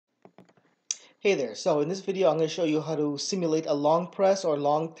Hey there, so in this video I'm going to show you how to simulate a long press or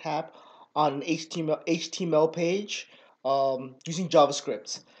long tap on an HTML page using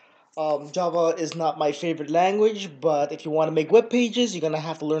JavaScript. Java is not my favorite language, but if you want to make web pages, you're going to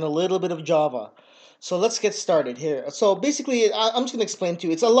have to learn a little bit of Java. So let's get started here. So basically, I'm just going to explain to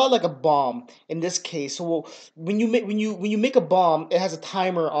you. It's a lot like a bomb in this case. So when you make a bomb, it has a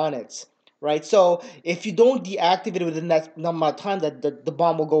timer on it, right? So if you don't deactivate it within that amount of time, that the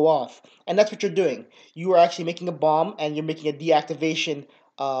bomb will go off, and that's what you're doing. You are actually making a bomb, and you're making a deactivation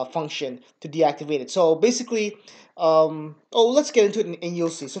function to deactivate it. So basically, let's get into it, and you'll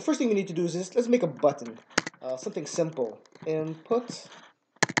see. So first thing we need to do is this. Let's make a button, something simple. Input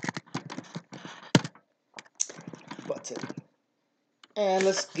button, and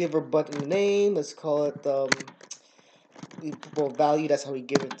let's give our button a name. Let's call it value. That's how we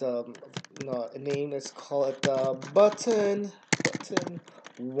give it a name. Let's call it button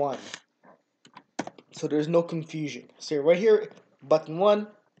one. So there's no confusion. So right here, button one.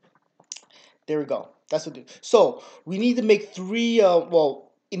 There we go. That's what. So we need to make three.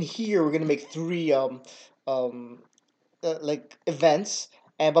 In here we're gonna make three um, like events,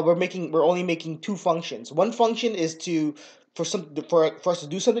 and but we're only making two functions. One function is to for us to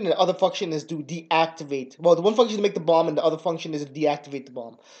do something, and the other function is to deactivate. Well, the one function is to make the bomb, and the other function is to deactivate the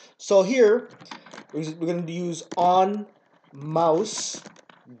bomb. So here we're going to use on mouse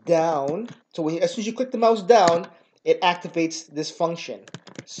down. So as soon as you click the mouse down, it activates this function.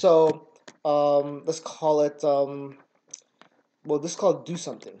 So let's call it let's call it do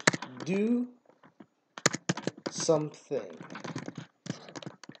something. Do something.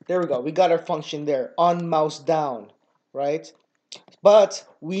 There we go. We got our function there. On mouse down, right? But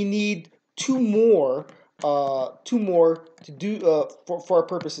we need two more to do for our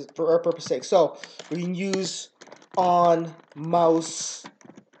purposes, for our purpose sake. So we can use on mouse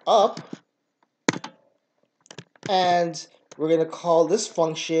up, and we're gonna call this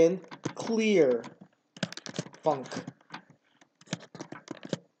function clear func.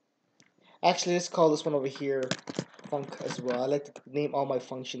 Actually, let's call this one over here func as well. I like to name all my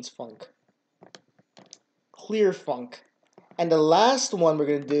functions func. Clear func. And the last one we're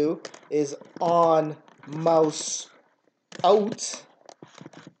going to do is on mouse out,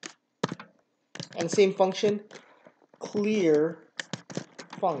 and same function, clear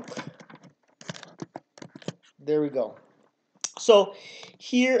func. There we go. So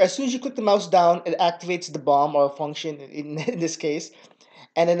here, as soon as you click the mouse down, it activates the bomb or function in this case.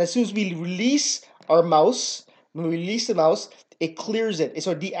 And then as soon as we release our mouse, when we release the mouse, it clears it. It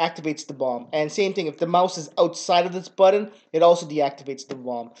sort of deactivates the bomb. And same thing, if the mouse is outside of this button, it also deactivates the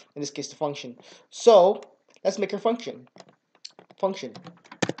bomb. In this case, the function. So let's make our function.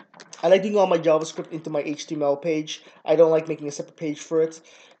 I like doing all my JavaScript into my HTML page. I don't like making a separate page for it.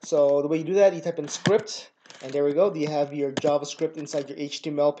 So the way you do that, you type in script, and there we go. You have your JavaScript inside your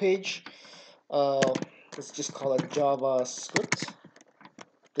HTML page. Let's just call it JavaScript.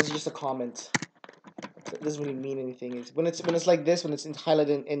 This is just a comment. It doesn't really mean anything. When it's like this, when it's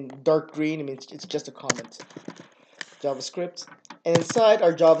highlighted in dark green, I mean it's just a comment. JavaScript, and inside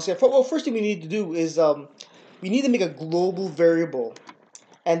our JavaScript, well, first thing we need to do is we need to make a global variable.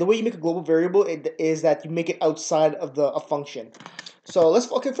 And the way you make a global variable is that you make it outside of a function. So let's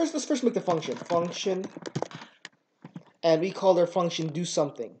first make the function, and we call our function do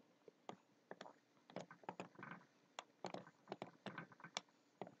something.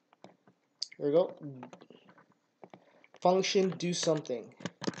 There we go. Function do something.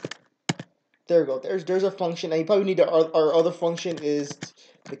 There we go. There's our function, and you probably need our other function is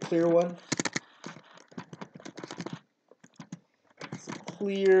the clear one.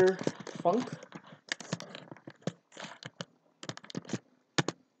 Clear func.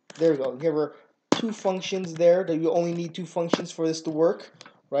 There we go. Here are two functions there. That you only need two functions for this to work,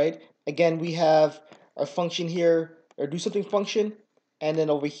 right? Again, we have our function here, our do something function, and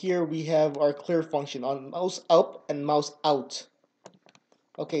then over here we have our clear function on mouse up and mouse out.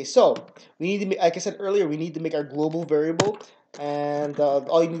 Okay, so we need to make, like I said earlier, we need to make our global variable, and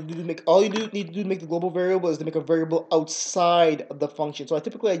all you need to do to make the global variable is to make a variable outside of the function. So I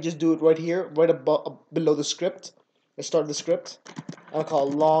just do it right here, right above below the script. Let's start the script. I'll call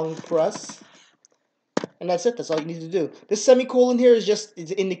long press, and that's it. That's all you need to do. This semicolon here is just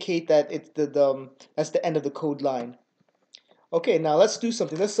to indicate that it's that's the end of the code line. Okay, now let's do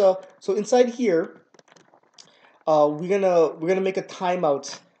something. Let's so inside here, we're gonna make a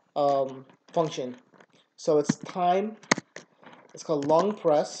timeout function. So it's time. It's called long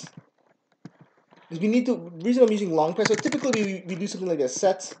press. Because we need to. The reason I'm using long press. So typically we do something like this: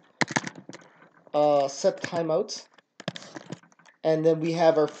 set timeout. and then we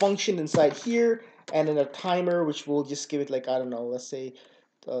have our function inside here, and then a timer, which we'll just give it like, I don't know, let's say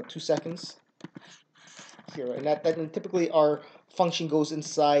 2 seconds here, and that typically our function goes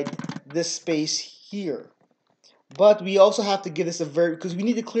inside this space here. But we also have to give this a because we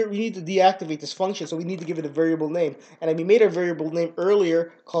need to deactivate this function, so we need to give it a variable name. And we made our variable name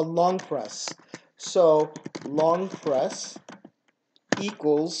earlier called long press. So long press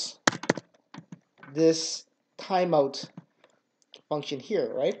equals this timeout function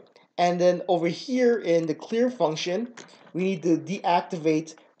here, right? And then over here in the clear function, we need to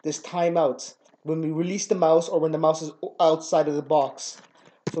deactivate this timeout when we release the mouse or when the mouse is outside of the box.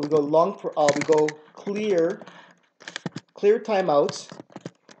 So we go we go clear timeout,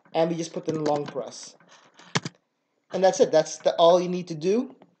 and we just put in long press. And that's it. That's all you need to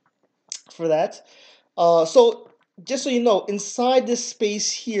do for that. So just so you know, inside this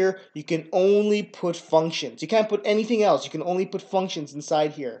space here, you can only put functions. You can't put anything else. You can only put functions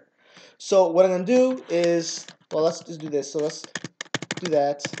inside here. So what I'm going to do is, well, let's just do this. So let's do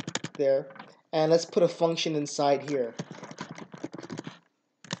that there. And let's put a function inside here.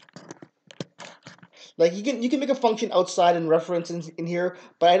 Like you can make a function outside and reference in here,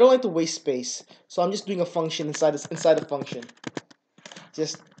 but I don't like to waste space. So I'm just doing a function inside a function.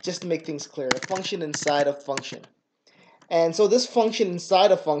 Just to make things clear, a function inside a function. And so this function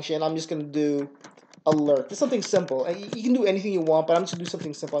inside a function, I'm just going to do alert. It's something simple. And you can do anything you want, but I'm just going to do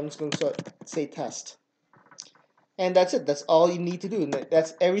something simple. I'm just going to say test. And that's it. That's all you need to do. And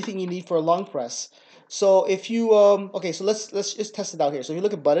that's everything you need for a long press. So if you okay, so let's just test it out here. So if you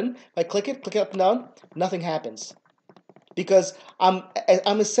look at button, if I click it up and down, nothing happens, because I'm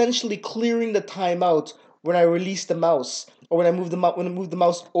essentially clearing the timeout when I release the mouse, or when I move the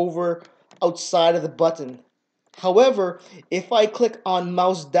mouse over outside of the button. However, if I click on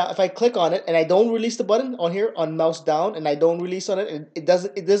mouse down, if I click on it and I don't release the button on here on mouse down, and I don't release on it, it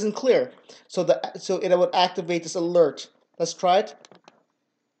doesn't clear. So it would activate this alert. Let's try it,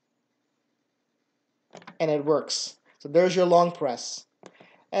 and it works. So there's your long press.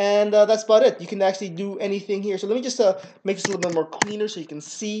 And that's about it. You can actually do anything here. So let me just make this a little bit more cleaner so you can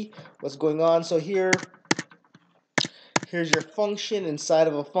see what's going on. So here's your function inside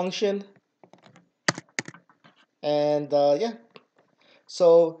of a function. And yeah,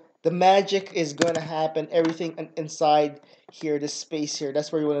 so the magic is going to happen. Everything inside here, this space here,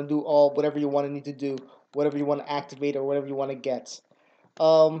 that's where you want to do whatever you need to do, whatever you want to activate or whatever you want to get.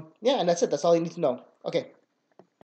 Yeah, and that's it. That's all you need to know. Okay.